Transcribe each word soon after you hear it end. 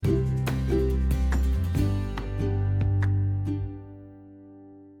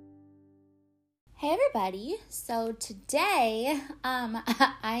everybody. So today,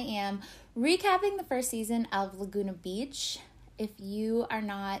 I am recapping the first season of Laguna Beach. If you are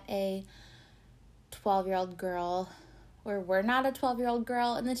not a 12-year-old girl, or were not a 12-year-old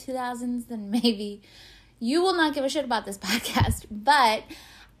girl in the 2000s, then maybe you will not give a shit about this podcast. But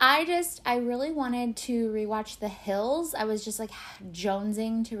I really wanted to rewatch The Hills. I was just like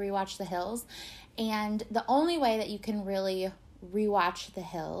jonesing to rewatch The Hills. And the only way that you can really rewatch The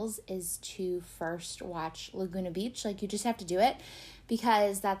Hills is to first watch Laguna Beach. Like, you just have to do it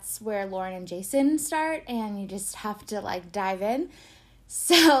because that's where Lauren and Jason start, and you just have to like dive in.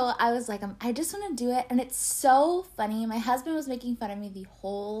 So I was like, I just want to do it. And it's so funny. My husband was making fun of me the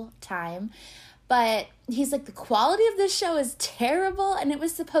whole time, but he's like, the quality of this show is terrible. And it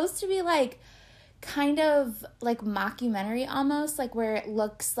was supposed to be like kind of like mockumentary almost, like where it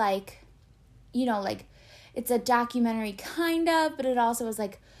looks like, you know, like it's a documentary kind of, but it also is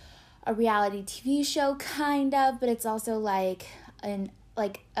like a reality TV show kind of, but it's also like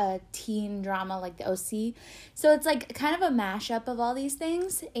a teen drama like the OC. So it's like kind of a mashup of all these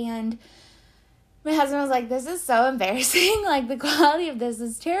things. And my husband was like, this is so embarrassing. Like, the quality of this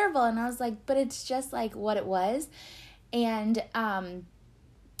is terrible. And I was like, but it's just like what it was. And I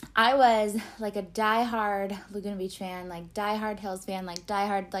was like a diehard Laguna Beach fan, like diehard Hills fan, like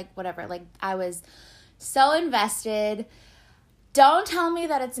diehard like whatever. Like, I was so invested. Don't tell me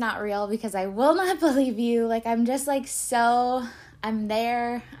that it's not real, because I will not believe you. Like, I'm just like I'm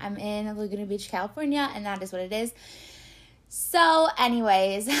there. I'm in Laguna Beach, California, and that is what it is. So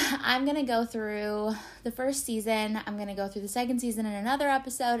anyways, I'm going to go through the first season. I'm going to go through the second season in another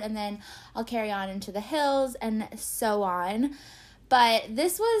episode, and then I'll carry on into The Hills and so on. But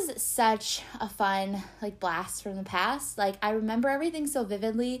this was such a fun, like, blast from the past. Like, I remember everything so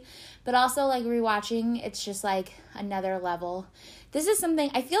vividly, but also, like, rewatching, it's just, like, another level. This is something,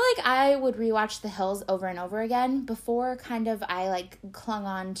 I feel like I would rewatch The Hills over and over again. Before, kind of, I, like, clung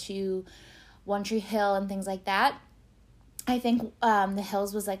on to One Tree Hill and things like that. I think The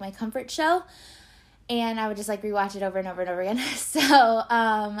Hills was, like, my comfort show. And I would just, like, rewatch it over and over and over again. So,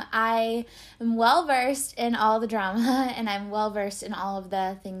 I am well-versed in all the drama, and I'm well-versed in all of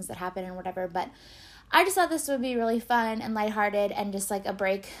the things that happen and whatever. But I just thought this would be really fun and lighthearted and just, like, a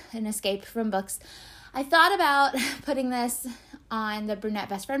break and escape from books. I thought about putting this on the Brunette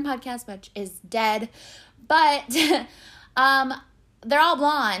Best Friend podcast, which is dead. But they're all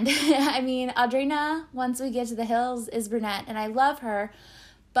blonde. I mean, Audrina, once we get to The Hills, is brunette, and I love her.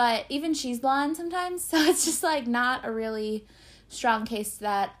 But even she's blonde sometimes, so it's just, like, not a really strong case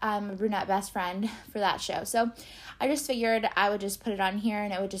that I'm a brunette best friend for that show. So I just figured I would just put it on here,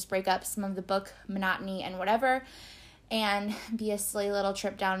 and it would just break up some of the book monotony and whatever, and be a silly little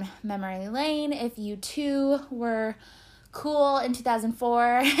trip down memory lane if you, too, were cool in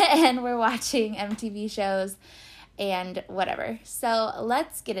 2004 and were watching MTV shows and whatever. So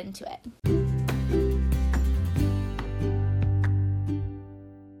let's get into it.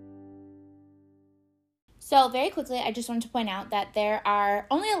 So very quickly, I just wanted to point out that there are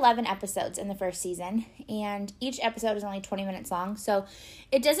only 11 episodes in the first season, and each episode is only 20 minutes long, so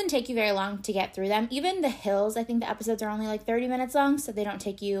it doesn't take you very long to get through them. Even The Hills, I think the episodes are only like 30 minutes long, so they don't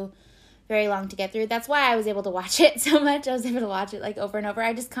take you very long to get through. That's why I was able to watch it so much. I was able to watch it like over and over.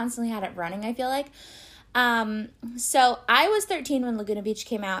 I just constantly had it running, I feel like. So I was 13 when Laguna Beach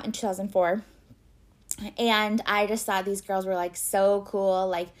came out in 2004, and I just thought these girls were like so cool.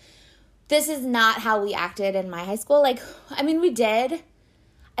 Like, this is not how we acted in my high school. Like, I mean, we did,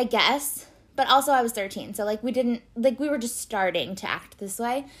 I guess, but also I was 13. So, like, we didn't, like, we were just starting to act this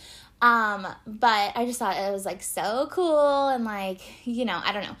way. But I just thought it was, like, so cool and, like, you know,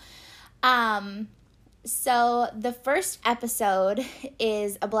 I don't know. So the first episode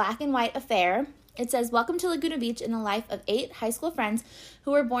is a black and white affair. It says, welcome to Laguna Beach in the life of 8 high school friends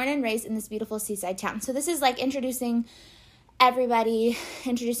who were born and raised in this beautiful seaside town. So this is, like, introducing everybody,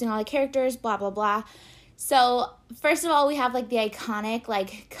 introducing all the characters, blah, blah, blah. So, first of all, we have, like, the iconic,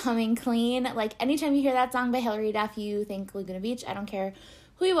 like, Coming Clean. Like, anytime you hear that song by Hilary Duff, you think Laguna Beach. I don't care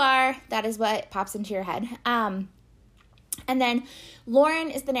who you are. That is what pops into your head. And then Lauren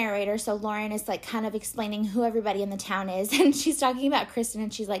is the narrator. So, Lauren is, like, kind of explaining who everybody in the town is. And she's talking about Kristen,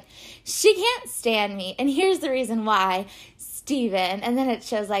 and she's like, she can't stand me. And here's the reason why. Steven. And then it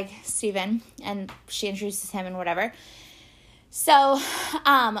shows, like, Steven. And she introduces him and whatever. So,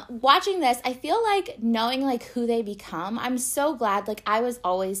 watching this, I feel like knowing, like, who they become, I'm so glad, like, I was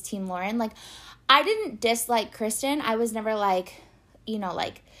always Team Lauren. Like, I didn't dislike Kristen. I was never, like, you know,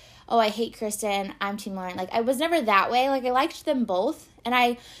 like, oh, I hate Kristen, I'm Team Lauren. Like, I was never that way. Like, I liked them both, and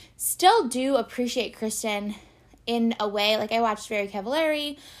I still do appreciate Kristen in a way. Like, I watched Very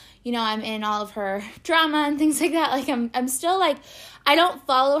Cavallari, you know, I'm in all of her drama and things like that. Like, I'm still, like, I don't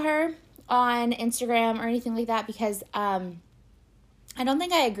follow her on Instagram or anything like that because I don't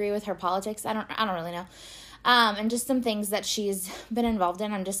think I agree with her politics. I don't really know. And just some things that she's been involved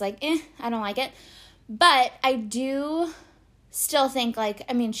in, I'm just like, I don't like it. But I do still think, like,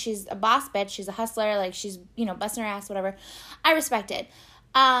 I mean, she's a boss bitch. She's a hustler. Like, she's, you know, busting her ass, whatever. I respect it.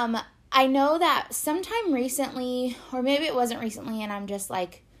 I know that sometime recently, or maybe it wasn't recently, and I'm just,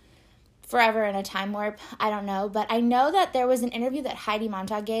 like, forever in a time warp. I don't know. But I know that there was an interview that Heidi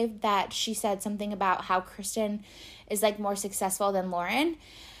Montag gave that she said something about how Kristen is, like, more successful than Lauren.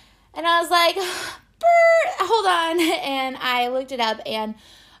 And I was like, hold on. And I looked it up, and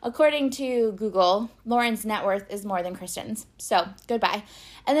according to Google, Lauren's net worth is more than Kristen's. So, goodbye.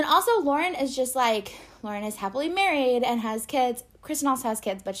 And then also, Lauren is just like, Lauren is happily married and has kids. Kristen also has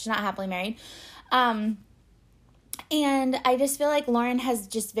kids, but she's not happily married. And I just feel like Lauren has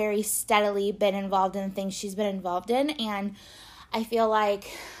just very steadily been involved in the things she's been involved in. And I feel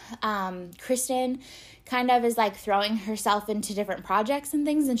like Kristen kind of is like throwing herself into different projects and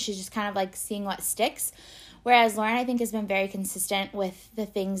things, and she's just kind of like seeing what sticks. Whereas Lauren, I think, has been very consistent with the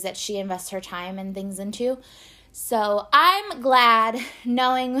things that she invests her time and things into. So I'm glad,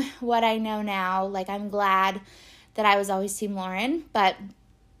 knowing what I know now, like, I'm glad that I was always Team Lauren. But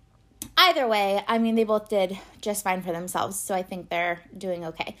either way, I mean, they both did just fine for themselves. So I think they're doing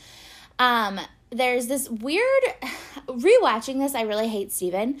okay. There's this weird, rewatching this, I really hate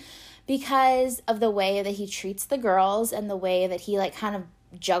Steven because of the way that he treats the girls and the way that he, like, kind of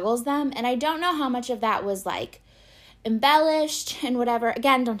juggles them. And I don't know how much of that was, like, embellished and whatever.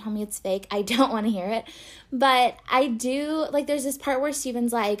 Again, don't tell me it's fake. I don't want to hear it. But I do, like, there's this part where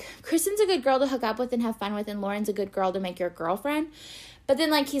Steven's like, Kristen's a good girl to hook up with and have fun with, and Lauren's a good girl to make your girlfriend. But then,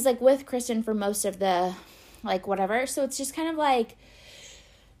 like, he's, like, with Kristen for most of the, like, whatever. So it's just kind of like,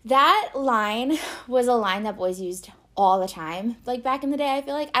 that line was a line that boys used all the time. Like, back in the day, I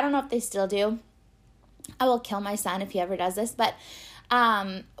feel like. I don't know if they still do. I will kill my son if he ever does this. But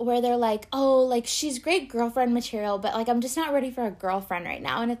where they're like, oh, like, she's great girlfriend material, but, like, I'm just not ready for a girlfriend right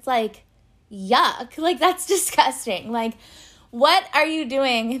now. And it's like, yuck. Like, that's disgusting. Like, what are you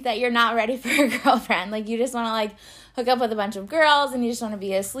doing that you're not ready for a girlfriend? Like, you just want to, like, hook up with a bunch of girls and you just want to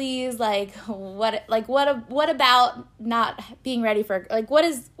be a sleaze? Like, what about not being ready for, like, what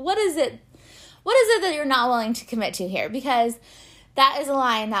is it that you're not willing to commit to here? Because that is a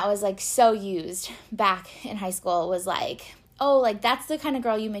line that was, like, so used back in high school, was like, oh, like, that's the kind of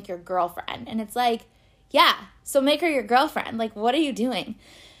girl you make your girlfriend. And it's like, yeah, so make her your girlfriend. Like, what are you doing?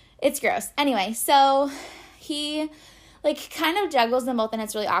 It's gross. Anyway, so he, like, kind of juggles them both, and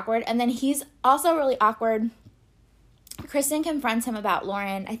it's really awkward. And then he's also really awkward. Kristen confronts him about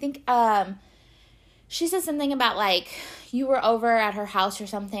Lauren. I think she says something about, like, you were over at her house or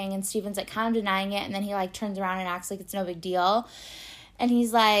something, and Steven's, like, kind of denying it, and then he, like, turns around and acts like it's no big deal. And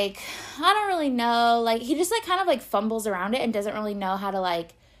he's like, I don't really know. Like, he just, like, kind of, like, fumbles around it and doesn't really know how to,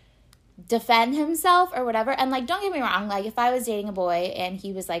 like, defend himself or whatever. And, like, don't get me wrong. Like, if I was dating a boy and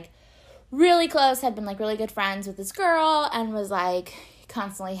he was, like, really close, had been, like, really good friends with this girl and was, like,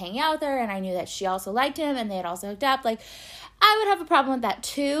 constantly hanging out with her, and I knew that she also liked him and they had also hooked up, like, I would have a problem with that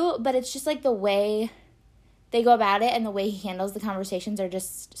too. But it's just, like, the way they go about it and the way he handles the conversations are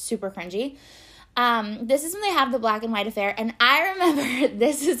just super cringy. This is when they have the black and white affair, and I remember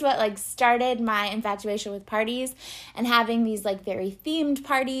this is what, like, started my infatuation with parties and having these, like, very themed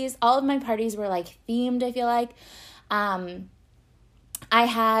parties. All of my parties were, like, themed, I feel like. I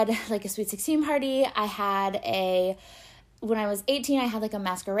had, like, a Sweet 16 party. When I was 18, I had, like, a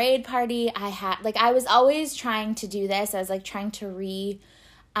masquerade party. I was always trying to do this. I was, like, trying to what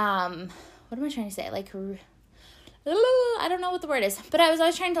am I trying to say? Like, I don't know what the word is, but I was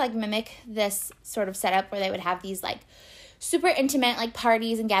always trying to, like, mimic this sort of setup where they would have these, like, super intimate, like,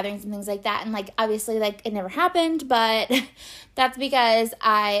 parties and gatherings and things like that. And, like, obviously, like, it never happened, but that's because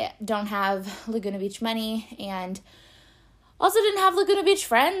I don't have Laguna Beach money and also didn't have Laguna Beach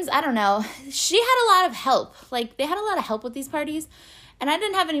friends. I don't know. She had a lot of help. Like, they had a lot of help with these parties, and I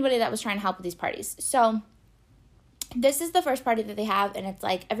didn't have anybody that was trying to help with these parties. So this is the first party that they have, and it's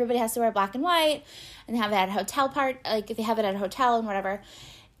like everybody has to wear black and white, and they have it at a hotel they have it at a hotel and whatever.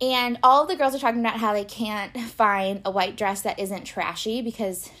 And all of the girls are talking about how they can't find a white dress that isn't trashy,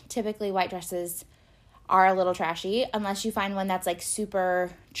 because typically white dresses are a little trashy unless you find one that's, like,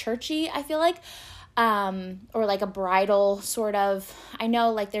 super churchy, I feel like, or like a bridal sort of. I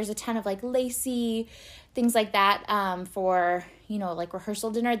know, like, there's a ton of, like, lacy things like that for, you know, like,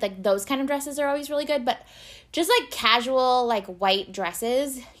 rehearsal dinner. Like, those kind of dresses are always really good, but just, like, casual, like, white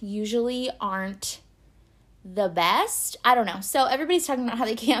dresses usually aren't the best. I don't know. So everybody's talking about how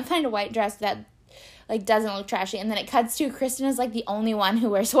they can't find a white dress that like doesn't look trashy, and then it cuts to Kristen is like the only one who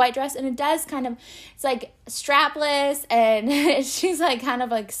wears a white dress, and it does kind of, it's like strapless, and she's like kind of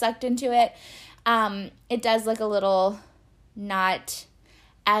like sucked into it. It does look a little not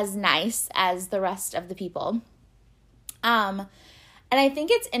as nice as the rest of the people. And I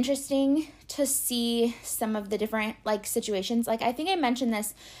think it's interesting to see some of the different like situations. Like I think I mentioned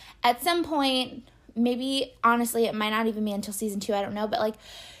this at some point, maybe honestly it might not even be until season 2, I don't know, but like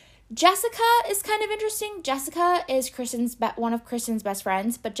Jessica is kind of interesting. Jessica is one of Kristen's best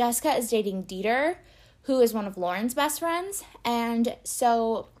friends, but Jessica is dating Dieter, who is one of Lauren's best friends. And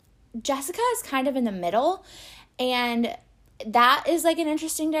so Jessica is kind of in the middle, and that is like an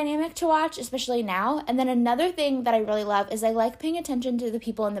interesting dynamic to watch, especially now. And then another thing that I really love is I like paying attention to the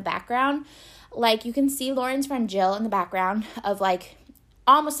people in the background. Like you can see Lauren's friend Jill in the background of like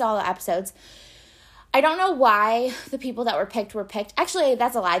almost all the episodes. I don't know why the people that were picked. Actually,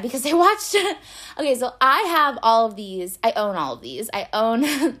 that's a lie because I watched okay, so I have all of these. I own all of these. I own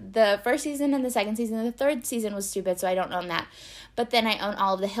the first season and the second season. And the third season was stupid, so I don't own that. But then I own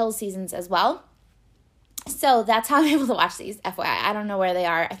all of the Hills seasons as well. So that's how I'm able to watch these, FYI. I don't know where they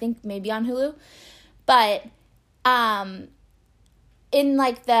are. I think maybe on Hulu. But in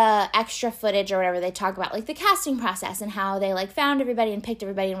like the extra footage or whatever, they talk about like the casting process and how they like found everybody and picked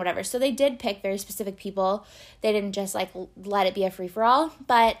everybody and whatever. So they did pick very specific people. They didn't just like let it be a free-for-all.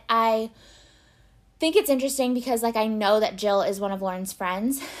 But I think it's interesting because like I know that Jill is one of Lauren's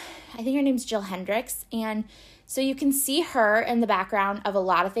friends. I think her name's Jill Hendricks. And so you can see her in the background of a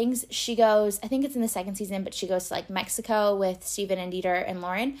lot of things. She goes, I think it's in the second season, but she goes to like Mexico with Steven and Dieter and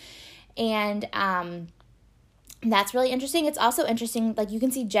Lauren. And that's really interesting. It's also interesting, like you can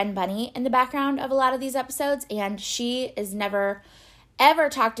see Jen Bunny in the background of a lot of these episodes, and she is never ever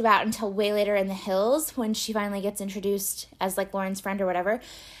talked about until way later in the Hills when she finally gets introduced as like Lauren's friend or whatever.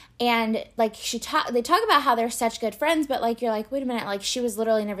 And like they talk about how they're such good friends, but like you're like, wait a minute, like she was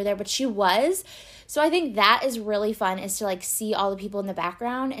literally never there, but she was. So I think that is really fun, is to like see all the people in the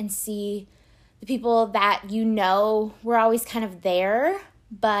background and see the people that you know were always kind of there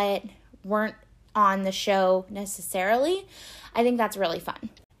but weren't on the show necessarily. I think that's really fun.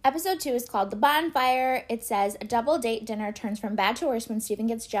 Episode 2 is called The Bonfire. It says, a double date dinner turns from bad to worse when Steven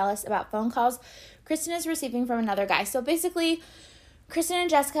gets jealous about phone calls Kristen is receiving from another guy. So basically, Kristen and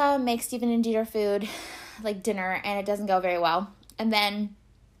Jessica make Steven and Dieter food, like dinner, and it doesn't go very well. And then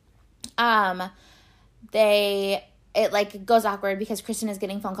it like goes awkward because Kristen is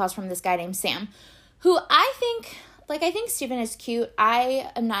getting phone calls from this guy named Sam, who I think Steven is cute.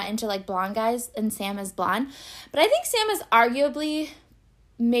 I am not into like blonde guys, and Sam is blonde. But I think Sam is arguably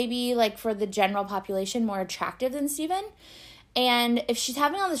maybe like for the general population more attractive than Steven. And if she's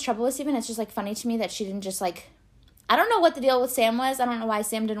having all this trouble with Steven, it's just like funny to me that she didn't just like, I don't know what the deal with Sam was. I don't know why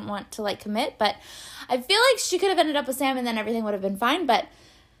Sam didn't want to like commit, but I feel like she could have ended up with Sam and then everything would have been fine. But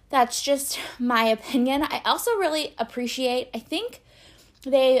that's just my opinion. I also really appreciate, I think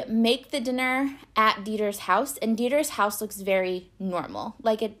they make the dinner at Dieter's house, and Dieter's house looks very normal.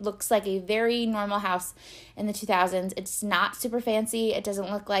 Like it looks like a very normal house in the 2000s. It's not super fancy. It doesn't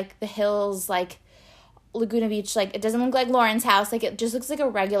look like the Hills, like Laguna Beach. Like it doesn't look like Lauren's house. Like it just looks like a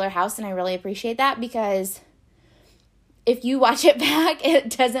regular house, and I really appreciate that because if you watch it back, it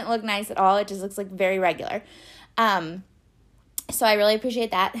doesn't look nice at all. It just looks like very regular. So I really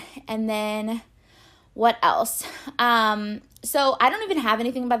appreciate that. And then what else? So I don't even have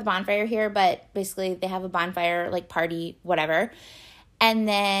anything about the bonfire here, but basically they have a bonfire, like party, whatever. And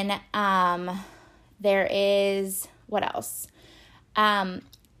then there is, what else?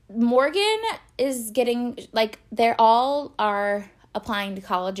 Morgan is getting, like, they all are applying to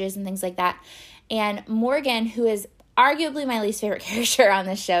colleges and things like that. And Morgan, who is arguably my least favorite character on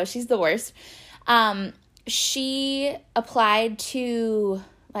this show, she's the worst. She applied to,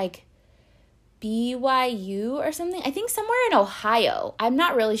 like, BYU or something. I think somewhere in Ohio. I'm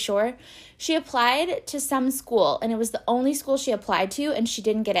not really sure. She applied to some school, and it was the only school she applied to, and she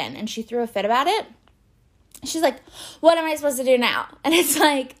didn't get in, and she threw a fit about it. She's like, what am I supposed to do now? And it's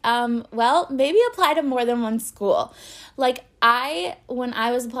like, well, maybe apply to more than one school. Like, when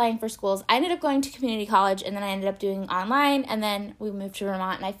I was applying for schools, I ended up going to community college, and then I ended up doing online, and then we moved to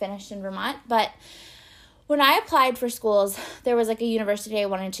Vermont, and I finished in Vermont. But when I applied for schools, there was like a university I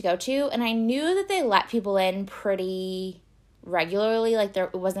wanted to go to, and I knew that they let people in pretty regularly. Like,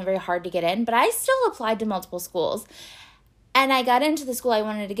 it wasn't very hard to get in, but I still applied to multiple schools. And I got into the school I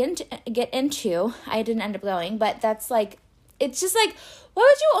wanted to get into. I didn't end up going, but that's like, it's just like, why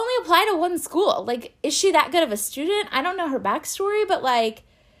would you only apply to one school? Like, is she that good of a student? I don't know her backstory, but like,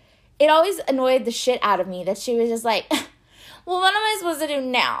 it always annoyed the shit out of me that she was just like, well, what am I supposed to do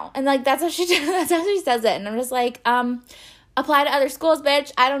now? And like, that's how she says it. And I'm just like, apply to other schools,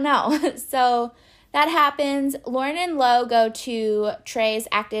 bitch. I don't know. So that happens. Lauren and Lo go to Trey's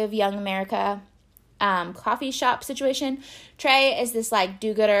Active Young America coffee shop situation. Trey is this like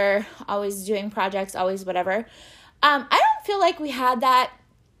do-gooder, always doing projects, always whatever. I don't feel like we had that.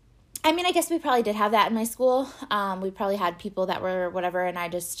 I mean, I guess we probably did have that in my school. We probably had people that were whatever, and I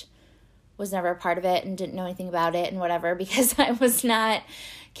just was never a part of it and didn't know anything about it and whatever, because I was not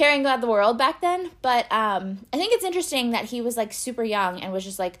caring about the world back then. But I think it's interesting that he was like super young and was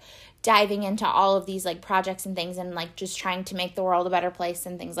just like diving into all of these like projects and things and like just trying to make the world a better place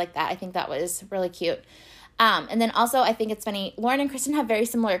and things like that. I think that was really cute. And then also I think it's funny, Lauren and Kristen have very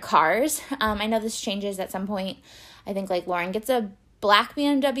similar cars. I know this changes at some point. I think like Lauren gets a black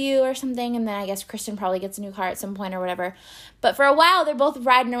BMW or something, and then I guess Kristen probably gets a new car at some point or whatever. But for a while they're both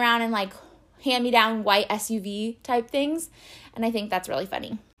riding around in like hand-me-down white SUV type things, and I think that's really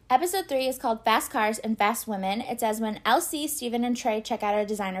funny. Episode 3 is called Fast Cars and Fast Women. It says, when Elsie, Steven, and Trey check out a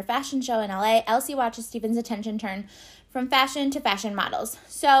designer fashion show in LA, Elsie watches Steven's attention turn from fashion to fashion models.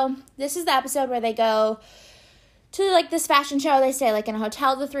 So this is the episode where they go to like this fashion show. They stay like in a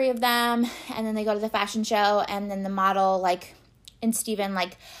hotel, the three of them, and then they go to the fashion show, and then the model like and Steven,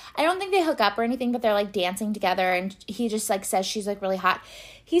 like, I don't think they hook up or anything, but they're like dancing together, and he just like says she's like really hot.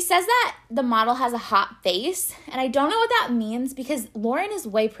 He says that the model has a hot face, and I don't know what that means because Lauren is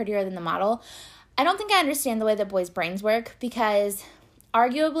way prettier than the model. I don't think I understand the way that boys' brains work, because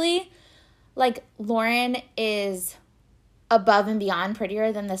arguably, like, Lauren is above and beyond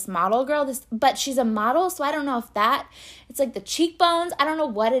prettier than this model girl, but she's a model, so I don't know if it's like the cheekbones, I don't know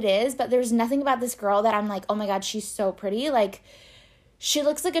what it is, but there's nothing about this girl that I'm like, oh my god, she's so pretty. Like, she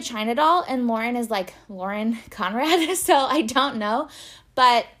looks like a China doll, and Lauren is like Lauren Conrad, so I don't know,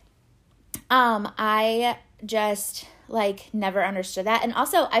 but I just like never understood that. And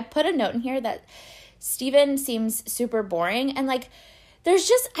also I put a note in here that Steven seems super boring, and like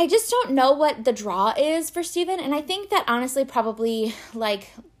I just don't know what the draw is for Steven. And I think that honestly, probably,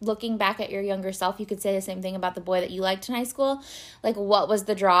 like, looking back at your younger self, you could say the same thing about the boy that you liked in high school. Like, what was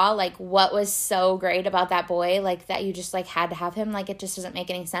the draw? Like, what was so great about that boy? Like, that you just, like, had to have him? Like, it just doesn't make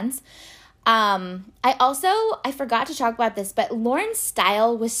any sense. I forgot to talk about this, but Lauren's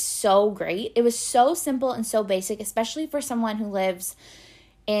style was so great. It was so simple and so basic, especially for someone who lives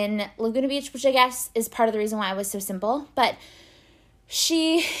in Laguna Beach, which I guess is part of the reason why it was so simple. But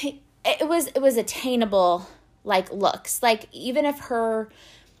it was attainable, like, looks. Like, even if her,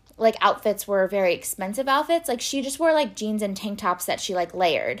 like, outfits were very expensive outfits, like, she just wore, like, jeans and tank tops that she, like,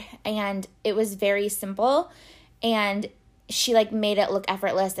 layered. And it was very simple, and she, like, made it look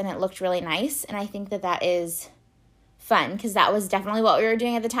effortless, and it looked really nice. And I think that is fun, because that was definitely what we were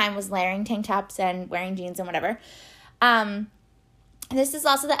doing at the time, was layering tank tops and wearing jeans and whatever. This is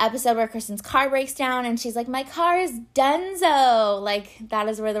also the episode where Kristen's car breaks down, and she's like, my car is Dunzo. Like, that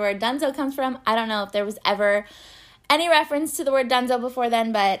is where the word Dunzo comes from. I don't know if there was ever any reference to the word Dunzo before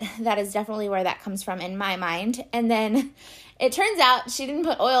then, but that is definitely where that comes from in my mind. And then it turns out she didn't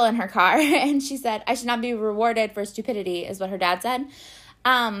put oil in her car, and she said, I should not be rewarded for stupidity, is what her dad said.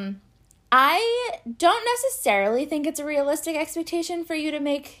 I don't necessarily think it's a realistic expectation for you to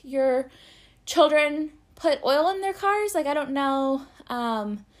make your children put oil in their cars. Like, I don't know.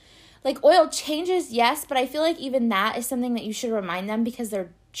 Like, oil changes, yes, but I feel like even that is something that you should remind them, because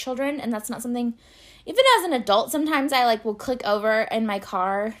they're children, and that's not something, even as an adult, sometimes I, like, will click over in my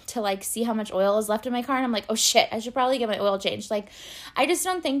car to, like, see how much oil is left in my car, and I'm like, oh shit, I should probably get my oil changed. Like, I just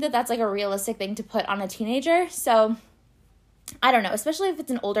don't think that that's, like, a realistic thing to put on a teenager. So I don't know, especially if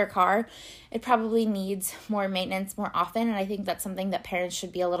it's an older car, it probably needs more maintenance more often, and I think that's something that parents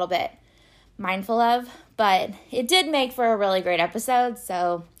should be a little bit mindful of. But it did make for a really great episode,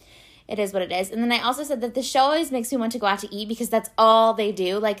 so it is what it is. And then I also said that the show always makes me want to go out to eat, because that's all they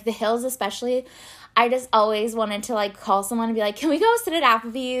do. Like, the Hills especially, I just always wanted to, like, call someone and be like, can we go sit at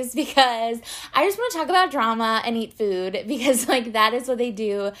Applebee's, because I just want to talk about drama and eat food, because, like, that is what they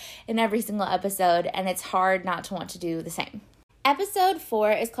do in every single episode, and it's hard not to want to do the same. Episode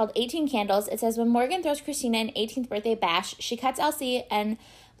 4 is called 18 Candles. It says, when Morgan throws Christina an 18th birthday bash, she cuts Elsie and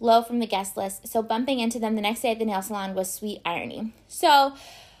Lo from the guest list, so bumping into them the next day at the nail salon was sweet irony. So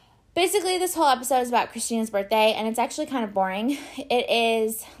basically this whole episode is about Christina's birthday, and it's actually kind of boring. It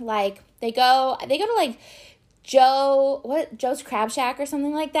is like they go to like Joe's Crab Shack or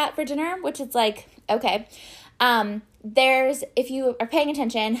something like that for dinner, which is like, okay. If you are paying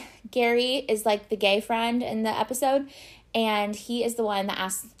attention, Gary is like the gay friend in the episode, and he is the one that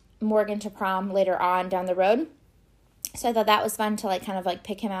asks Morgan to prom later on down the road. So I thought that was fun to, like, kind of, like,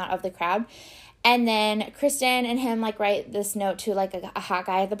 pick him out of the crowd. And then Kristen and him, like, write this note to, like, a hot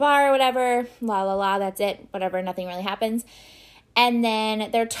guy at the bar or whatever. La, la, la, that's it. Whatever, nothing really happens. And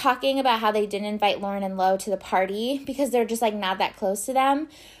then they're talking about how they didn't invite Lauren and Lo to the party because they're just, like, not that close to them,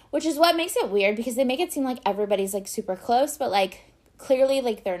 which is what makes it weird because they make it seem like everybody's, like, super close, but, like, clearly,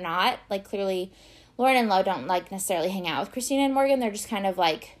 like, they're not. Like, clearly Lauren and Lo don't, like, necessarily hang out with Christina and Morgan. They're just kind of,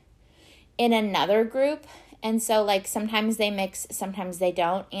 like, in another group. And so, like, sometimes they mix, sometimes they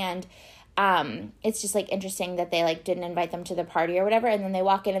don't. And it's just, like, interesting that they, like, didn't invite them to the party or whatever. And then they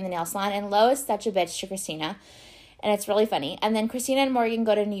walk in the nail salon, and Lo is such a bitch to Christina. And it's really funny. And then Christina and Morgan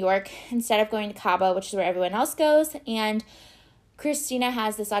go to New York instead of going to Cabo, which is where everyone else goes. And Christina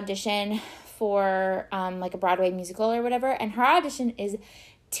has this audition for, like, a Broadway musical or whatever. And her audition is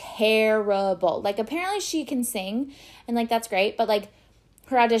terrible. Like, apparently she can sing, and, like, that's great. But, like,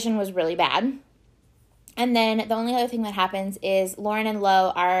 her audition was really bad. And then the only other thing that happens is Lauren and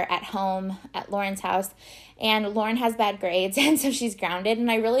Lo are at home at Lauren's house. And Lauren has bad grades, and so she's grounded. And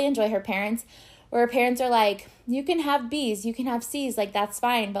I really enjoy her parents, where her parents are like, you can have B's, you can have C's, like, that's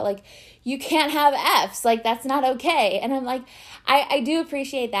fine, but, like, you can't have F's, like, that's not okay. And I'm like, I do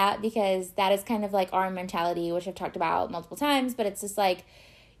appreciate that, because that is kind of, like, our mentality, which I've talked about multiple times, but it's just, like,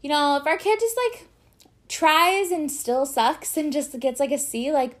 you know, if our kid just, like, tries and still sucks and just gets, like, a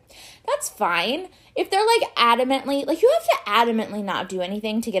C, like, that's fine. If they're, like, adamantly, like, you have to adamantly not do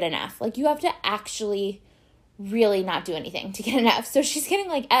anything to get an F. Like, you have to actually really not do anything to get an F. So she's getting,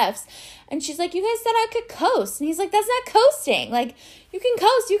 like, Fs, and she's like, you guys said I could coast. And he's like, that's not coasting. Like, you can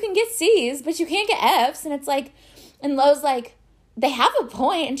coast, you can get C's, but you can't get Fs. And it's like, and Lo's like, they have a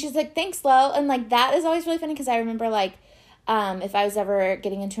point. And she's like, thanks, Lo. And, like, that is always really funny, because I remember, like, if I was ever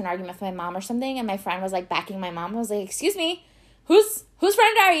getting into an argument with my mom or something, and my friend was, like, backing my mom, I was like, excuse me, whose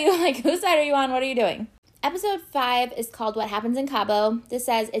friend are you? Like, whose side are you on? What are you doing? Episode 5 is called What Happens in Cabo. This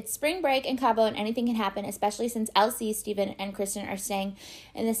says, it's spring break in Cabo and anything can happen, especially since LC, Steven, and Kristen are staying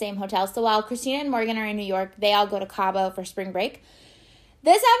in the same hotel. So while Christina and Morgan are in New York, they all go to Cabo for spring break.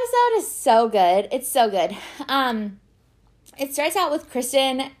 This episode is so good. It's so good. It starts out with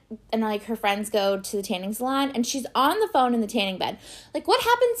Kristen and, like, her friends go to the tanning salon, and she's on the phone in the tanning bed. Like, what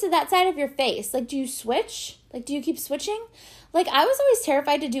happens to that side of your face? Like, do you switch? Like, do you keep switching? Like, I was always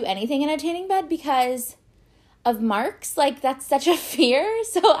terrified to do anything in a tanning bed because of marks. Like, that's such a fear.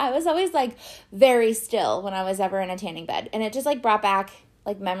 So I was always, like, very still when I was ever in a tanning bed. And it just, like, brought back,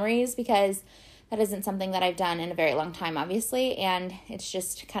 like, memories, because that isn't something that I've done in a very long time, obviously. And it's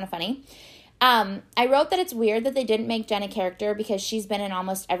just kind of funny. I wrote that it's weird that they didn't make Jen a character, because she's been in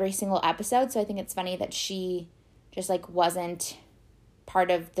almost every single episode. So I think it's funny that she just, like, wasn't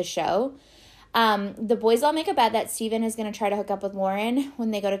part of the show. The boys all make a bet that Steven is going to try to hook up with Lauren when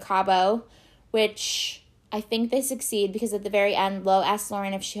they go to Cabo, which I think they succeed, because at the very end, Lo asks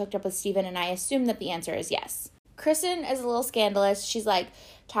Lauren if she hooked up with Steven, and I assume that the answer is yes. Kristen is a little scandalous. She's, like,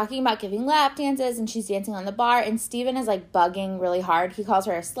 talking about giving lap dances, and she's dancing on the bar, and Steven is, like, bugging really hard. He calls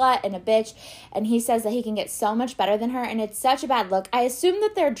her a slut and a bitch, and he says that he can get so much better than her, and it's such a bad look. I assume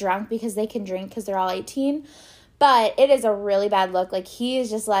that they're drunk because they can drink because they're all 18, but it is a really bad look. Like, he is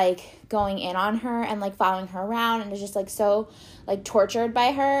just, like, going in on her and, like, following her around, and is just, like, so, like, tortured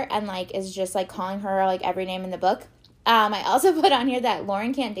by her, and, like, is just, like, calling her, like, every name in the book. I also put on here that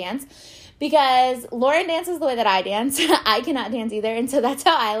Lauren can't dance, because Lauren dances the way that I dance. I cannot dance either, and so that's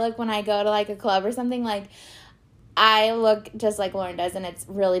how I look when I go to, like, a club or something. Like, I look just like Lauren does, and it's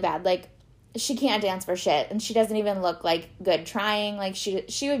really bad. Like, she can't dance for shit, and she doesn't even look, like, good trying. Like,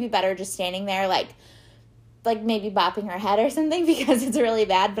 she would be better just standing there, like maybe bopping her head or something, because it's really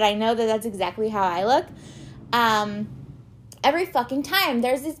bad. But I know that that's exactly how I look. Every fucking time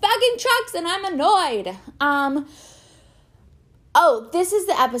there's these fucking trucks, and I'm annoyed. Oh, this is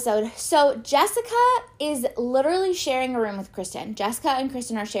the episode. So Jessica is literally sharing a room with Kristen. Jessica and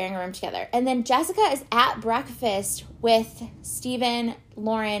Kristen are sharing a room together. And then Jessica is at breakfast with Steven,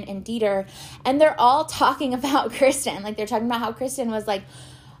 Lauren, and Dieter. And they're all talking about Kristen. Like, they're talking about how Kristen was, like,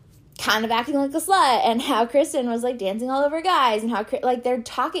 kind of acting like a slut, and how Kristen was, like, dancing all over guys, and how, like, they're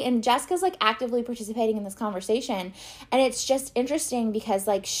talking, and Jessica's, like, actively participating in this conversation. And it's just interesting because,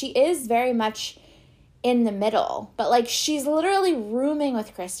 like, she is very much in the middle, but, like, she's literally rooming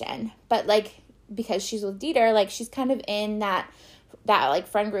with Kristen, but, like, because she's with Dieter, like, she's kind of in that like,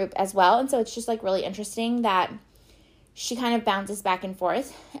 friend group as well. And so it's just, like, really interesting that she kind of bounces back and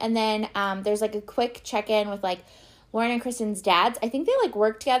forth. And then there's, like, a quick check-in with, like, Lauren and Kristen's dads. I think they, like,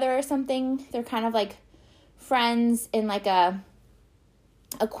 work together or something. They're kind of, like, friends in, like, a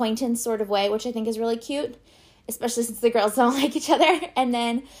acquaintance sort of way, which I think is really cute, especially since the girls don't like each other. And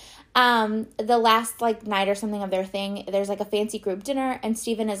then The last, like, night or something of their thing, there's, like, a fancy group dinner, and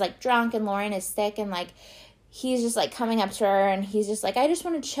Steven is, like, drunk, and Lauren is sick, and, like, he's just, like, coming up to her, and he's just like, I just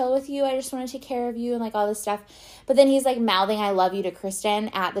want to chill with you, I just want to take care of you, and, like, all this stuff, but then he's, like, mouthing I love you to Kristen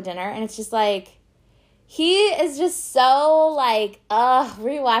at the dinner, and it's just, like, he is just so, like,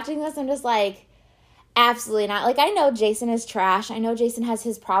 rewatching this, I'm just, like, absolutely not. Like, I know Jason is trash, I know Jason has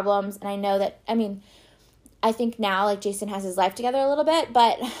his problems, and I know that, I mean, I think now, like, Jason has his life together a little bit,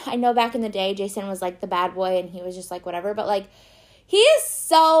 but I know back in the day, Jason was, like, the bad boy, and he was just, like, whatever, but, like, he is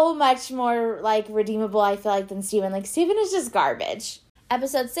so much more, like, redeemable, I feel like, than Steven. Like, Steven is just garbage.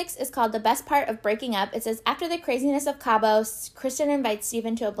 Episode 6 is called The Best Part of Breaking Up. It says, after the craziness of Cabo, Kristen invites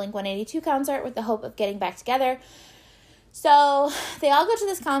Steven to a Blink-182 concert with the hope of getting back together. So they all go to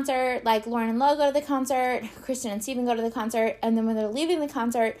this concert, like, Lauren and Lo go to the concert, Kristen and Steven go to the concert, and then when they're leaving the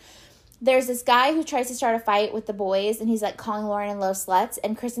concert, there's this guy who tries to start a fight with the boys, and he's, like, calling Lauren and Lo sluts,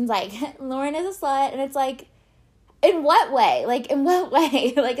 and Kristen's like, Lauren is a slut, and it's like, in what way? Like, in what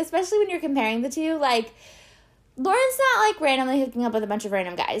way? Like, especially when you're comparing the two, like, Lauren's not, like, randomly hooking up with a bunch of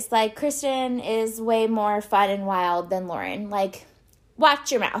random guys. Like, Kristen is way more fun and wild than Lauren. Like,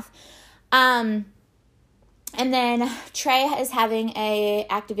 watch your mouth. And then Trey is having a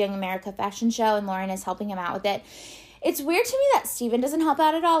Active Young America fashion show, and Lauren is helping him out with it. It's weird to me that Steven doesn't help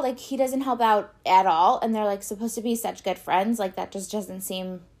out at all. Like, he doesn't help out at all, and they're, like, supposed to be such good friends. Like, that just doesn't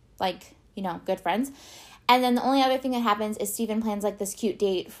seem like, you know, good friends. And then the only other thing that happens is Steven plans, like, this cute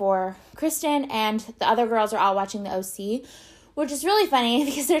date for Kristen, and the other girls are all watching the OC, which is really funny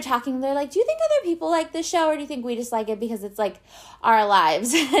because they're talking. They're like, do you think other people like this show, or do you think we just like it because it's, like, our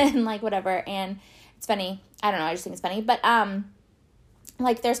lives and, like, whatever. And it's funny. I don't know. I just think it's funny. But,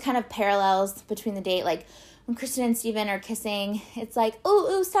 like, there's kind of parallels between the date. Like, when Kristen and Steven are kissing, it's like,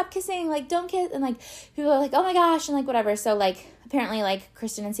 ooh, stop kissing. Like, don't kiss. And, like, people are like, oh, my gosh, and, like, whatever. So, like, apparently, like,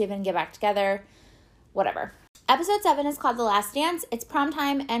 Kristen and Steven get back together. Whatever. Episode 7 is called The Last Dance. It's prom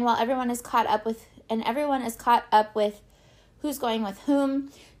time, and while everyone is caught up with who's going with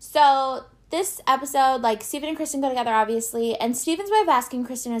whom. So this episode, like, Steven and Kristen go together, obviously, and Steven's way of asking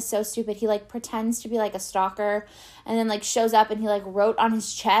Kristen is so stupid. He, like, pretends to be, like, a stalker, and then, like, shows up, and he, like, wrote on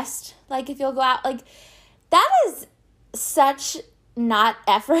his chest, like, if you'll go out. Like, that is such not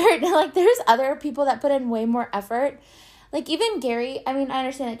effort. Like, there's other people that put in way more effort. Like, even Gary, I mean, I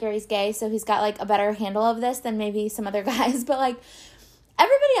understand that Gary's gay, so he's got, like, a better handle of this than maybe some other guys, but, like,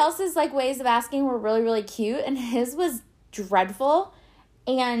 everybody else's, like, ways of asking were really, really cute, and his was dreadful,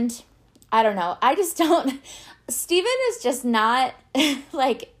 and I don't know, I just don't, Steven is just not,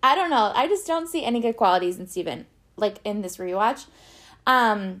 like, I don't know, I just don't see any good qualities in Steven, like, in this rewatch.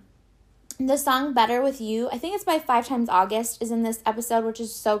 The song Better With You, I think it's by 5 Times August, is in this episode, which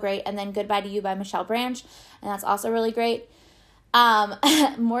is so great. And then Goodbye to You by Michelle Branch, and that's also really great.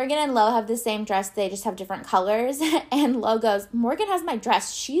 Morgan and Lo have the same dress, they just have different colors. And Lo goes, Morgan has my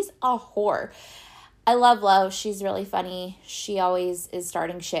dress, she's a whore. I love Lo, she's really funny. She always is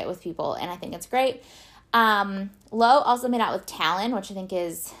starting shit with people, and I think it's great. Lo also made out with Talon, which I think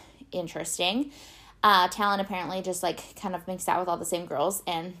is interesting. Talon apparently just, like, kind of makes out with all the same girls,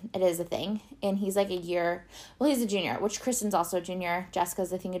 and it is a thing, and he's, like, he's a junior, which Kristen's also a junior,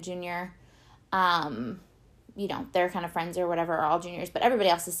 Jessica's, I think, a junior, you know, they're kind of friends or whatever, are all juniors, but everybody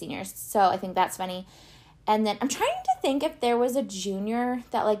else is seniors, so I think that's funny. And then I'm trying to think if there was a junior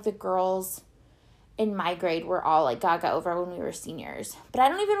that, like, the girls in my grade were all, like, gaga over when we were seniors, but I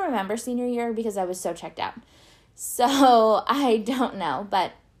don't even remember senior year because I was so checked out, so I don't know,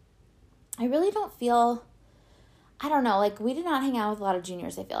 but I really don't feel, I don't know, like, we did not hang out with a lot of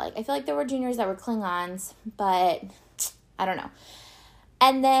juniors, I feel like there were juniors that were Klingons, but I don't know.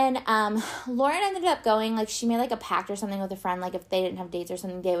 And then Lauren ended up going, like, she made, like, a pact or something with a friend, like, if they didn't have dates or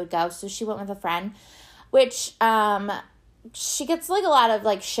something, they would go, so she went with a friend, which she gets, like, a lot of,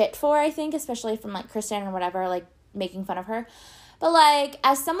 like, shit for, I think, especially from, like, Kristen or whatever, like, making fun of her, but, like,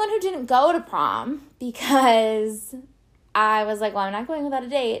 as someone who didn't go to prom, because I was like, well, I'm not going without a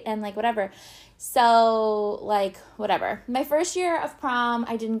date, and, like, whatever. So, like, whatever. My first year of prom,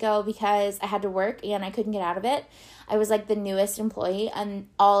 I didn't go because I had to work, and I couldn't get out of it. I was, like, the newest employee, and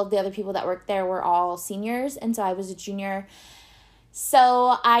all of the other people that worked there were all seniors, and so I was a junior.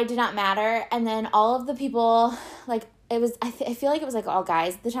 So, I did not matter, and then all of the people, like, it was, I feel like it was, like, all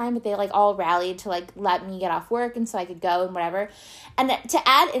guys at the time, but they, like, all rallied to, like, let me get off work, and so I could go and whatever. And to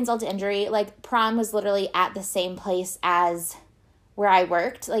add insult to injury, like, prom was literally at the same place as where I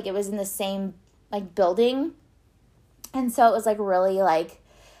worked. Like, it was in the same, like, building, and so it was, like, really, like,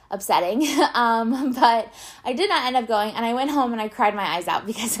 upsetting. But I did not end up going, and I went home and I cried my eyes out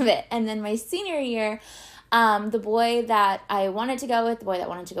because of it. And then my senior year, The boy that I wanted to go with, the boy that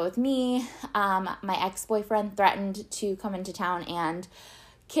wanted to go with me, my ex-boyfriend threatened to come into town and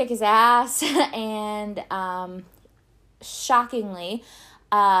kick his ass, and shockingly,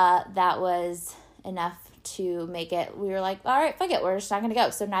 that was enough to make it. We were like, all right, fuck it, we're just not gonna go.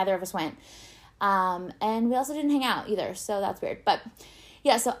 So neither of us went, and we also didn't hang out either, so that's weird. But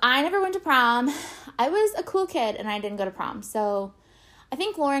yeah, so I never went to prom. I was a cool kid and I didn't go to prom, so I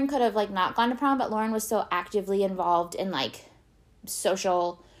think Lauren could have like not gone to prom, but Lauren was so actively involved in like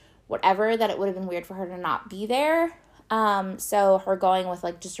social whatever that it would have been weird for her to not be there. So her going with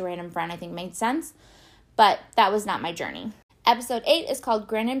like just a random friend I think made sense, but that was not my journey. Episode 8 is called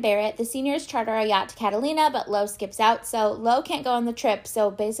Grin and Bear It. The seniors charter a yacht to Catalina, but Lo skips out, so Lo can't go on the trip. So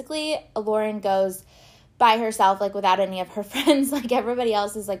basically, Lauren goes by herself, like without any of her friends. Like everybody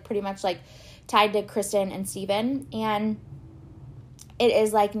else is like pretty much like tied to Kristen and Steven, and it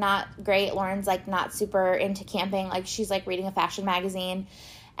is like not great. Lauren's like not super into camping. Like she's like reading a fashion magazine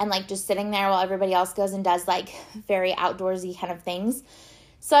and like just sitting there while everybody else goes and does like very outdoorsy kind of things.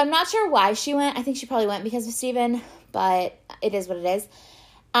 So I'm not sure why she went. I think she probably went because of Steven, but it is what it is.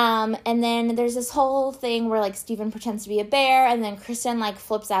 And then there's this whole thing where like Steven pretends to be a bear, and then Kristen like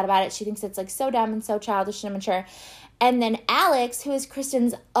flips out about it. She thinks it's like so dumb and so childish and immature. And then Alex, who is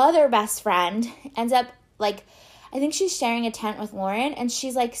Kristen's other best friend, ends up like, I think she's sharing a tent with Lauren, and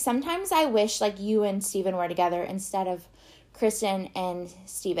she's like, sometimes I wish like you and Steven were together instead of Kristen and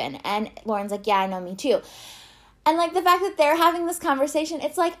Steven. And Lauren's like, yeah, I know, me too. And, like, the fact that they're having this conversation,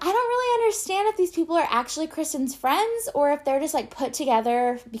 it's like, I don't really understand if these people are actually Kristen's friends or if they're just, like, put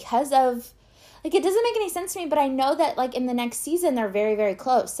together because of, like, it doesn't make any sense to me, but I know that, like, in the next season, they're very, very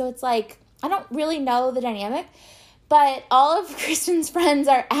close. So it's like, I don't really know the dynamic, but all of Kristen's friends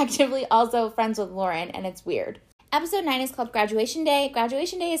are actively also friends with Lauren, and it's weird. Episode 9 is called Graduation Day.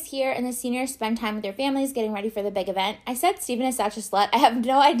 Graduation Day is here, and the seniors spend time with their families getting ready for the big event. I said Steven is such a slut. I have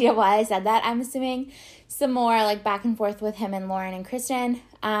no idea why I said that. I'm assuming some more like back and forth with him and Lauren and Kristen.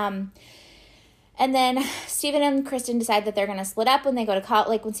 And then Steven and Kristen decide that they're going to split up when they go to college.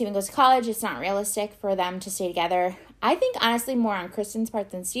 Like when Steven goes to college, it's not realistic for them to stay together. I think honestly more on Kristen's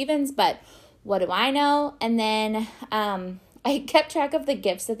part than Steven's, but what do I know? And then I kept track of the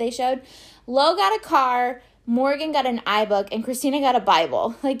gifts that they showed. Lo got a car, Morgan got an iBook, and Christina got a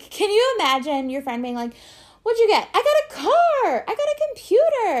Bible. Like, can you imagine your friend being like, what'd you get? I got a car. I got a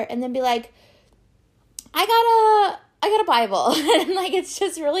computer. And then be like, I got a Bible. And like, it's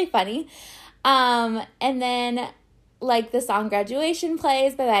just really funny. And then like the song Graduation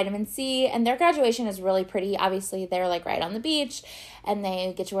plays by Vitamin C, and their graduation is really pretty. Obviously they're like right on the beach and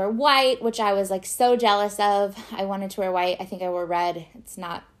they get to wear white, which I was like so jealous of. I wanted to wear white. I think I wore red. It's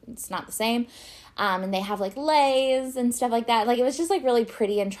not the same. And they have like leis and stuff like that. Like it was just like really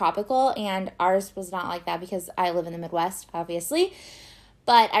pretty and tropical, and ours was not like that because I live in the Midwest, obviously.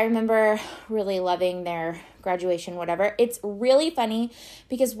 But I remember really loving their graduation, whatever. It's really funny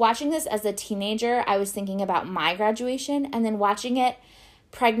because watching this as a teenager, I was thinking about my graduation, and then watching it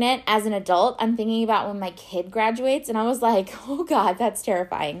pregnant as an adult, I'm thinking about when my kid graduates, and I was like, oh God, that's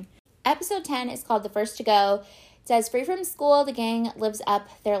terrifying. Episode 10 is called The First to Go. It says, free from school, the gang lives up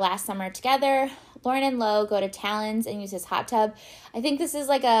their last summer together. Lauren and Lo go to Talon's and use his hot tub. I think this is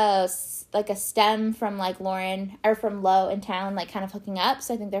like a stem from like Lauren, or from Lo and Talon, like kind of hooking up.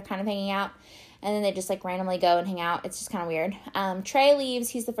 So I think they're kind of hanging out, and then they just like randomly go and hang out. It's just kind of weird. Trey leaves.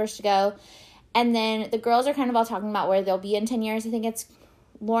 He's the first to go. And then the girls are kind of all talking about where they'll be in 10 years. I think it's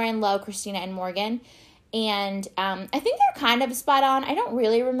Lauren, Lo, Christina, and Morgan. And I think they're kind of spot on. I don't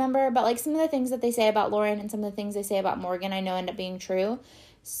really remember, but like some of the things that they say about Lauren and some of the things they say about Morgan, I know end up being true.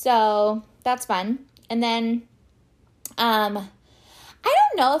 So that's fun. And then I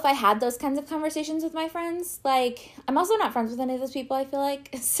don't know if I had those kinds of conversations with my friends. Like, I'm also not friends with any of those people, I feel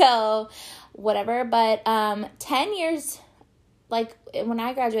like. So whatever. But 10 years, like when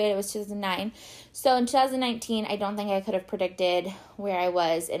I graduated, it was 2009. So in 2019, I don't think I could have predicted where I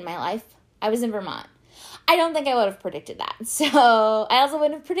was in my life. I was in Vermont. I don't think I would have predicted that. So I also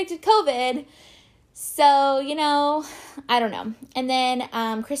wouldn't have predicted COVID. So, you know, I don't know. And then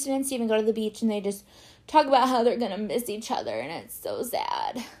Kristen and Steven go to the beach and they just talk about how they're going to miss each other, and it's so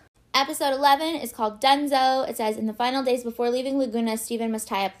sad. Episode 11 is called Dunzo. It says, in the final days before leaving Laguna, Steven must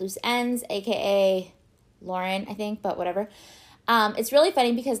tie up loose ends, a.k.a. Lauren, I think, but whatever. It's really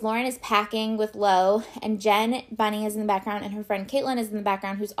funny because Lauren is packing with Lo, and Jen Bunny is in the background, and her friend Caitlin is in the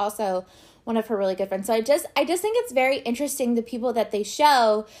background, who's also one of her really good friends. So I just think it's very interesting, the people that they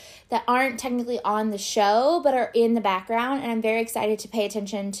show that aren't technically on the show but are in the background, and I'm very excited to pay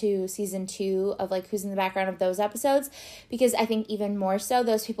attention to season 2 of like who's in the background of those episodes, because I think even more so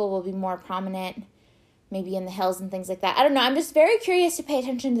those people will be more prominent maybe in the hills and things like that. I don't know. I'm just very curious to pay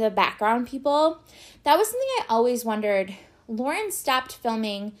attention to the background people. That was something I always wondered. Lauren stopped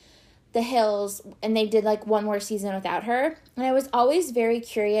filming the hills and they did like one more season without her. And I was always very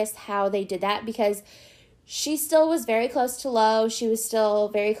curious how they did that because she still was very close to Lo. She was still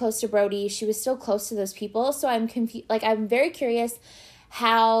very close to Brody. She was still close to those people. So I'm confused. Like, I'm very curious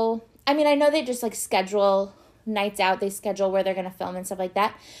how, I mean, I know they just like schedule nights out. They schedule where they're going to film and stuff like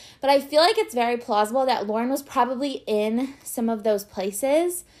that. But I feel like it's very plausible that Lauren was probably in some of those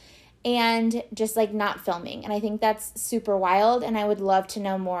places and just like not filming. And I think that's super wild. And I would love to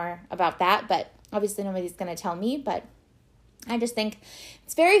know more about that. But obviously nobody's going to tell me. But I just think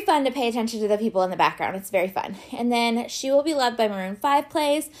it's very fun to pay attention to the people in the background. It's very fun. And then She Will Be Loved by Maroon 5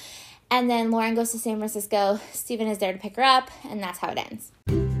 plays. And then Lauren goes to San Francisco. Steven is there to pick her up. And that's how it ends.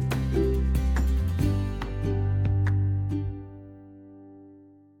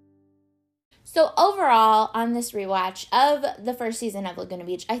 So overall, on this rewatch of the first season of Laguna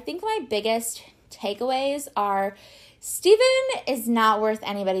Beach, I think my biggest takeaways are Steven is not worth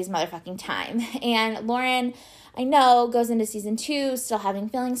anybody's motherfucking time. And Lauren, I know, goes into season 2 still having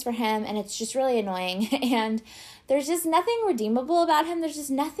feelings for him, and it's just really annoying. And there's just nothing redeemable about him. There's just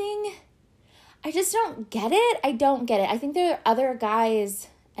nothing. I just don't get it. I don't get it. I think there are other guys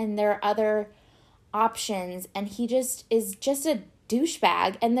and there are other options, and he just is just a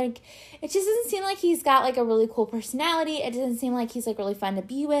douchebag. And like, it just doesn't seem like he's got like a really cool personality. It doesn't seem like he's like really fun to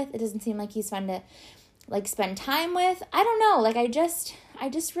be with. It doesn't seem like he's fun to like spend time with. I don't know. Like, I just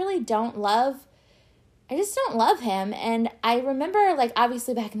really don't love him. And I remember, like,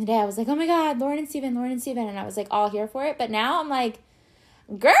 obviously back in the day, I was like, oh my God, Lauren and Steven. And I was like all here for it. But now I'm like,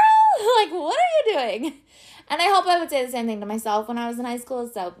 girl, like, what are you doing? And I hope I would say the same thing to myself when I was in high school.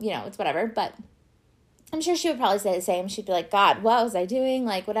 So, you know, it's whatever. But I'm sure she would probably say the same. She'd be like, God, what was I doing?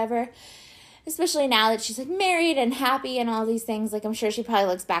 Like, whatever. Especially now that she's like married and happy and all these things. Like, I'm sure she probably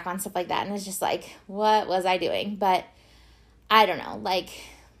looks back on stuff like that and is just like, what was I doing? But I don't know. Like,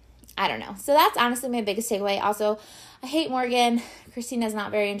 I don't know. So that's honestly my biggest takeaway. Also, I hate Morgan. Christina's not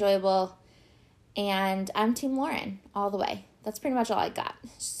very enjoyable. And I'm Team Lauren all the way. That's pretty much all I got.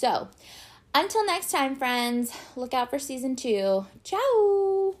 So until next time, friends, look out for season 2.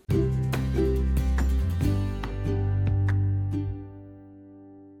 Ciao.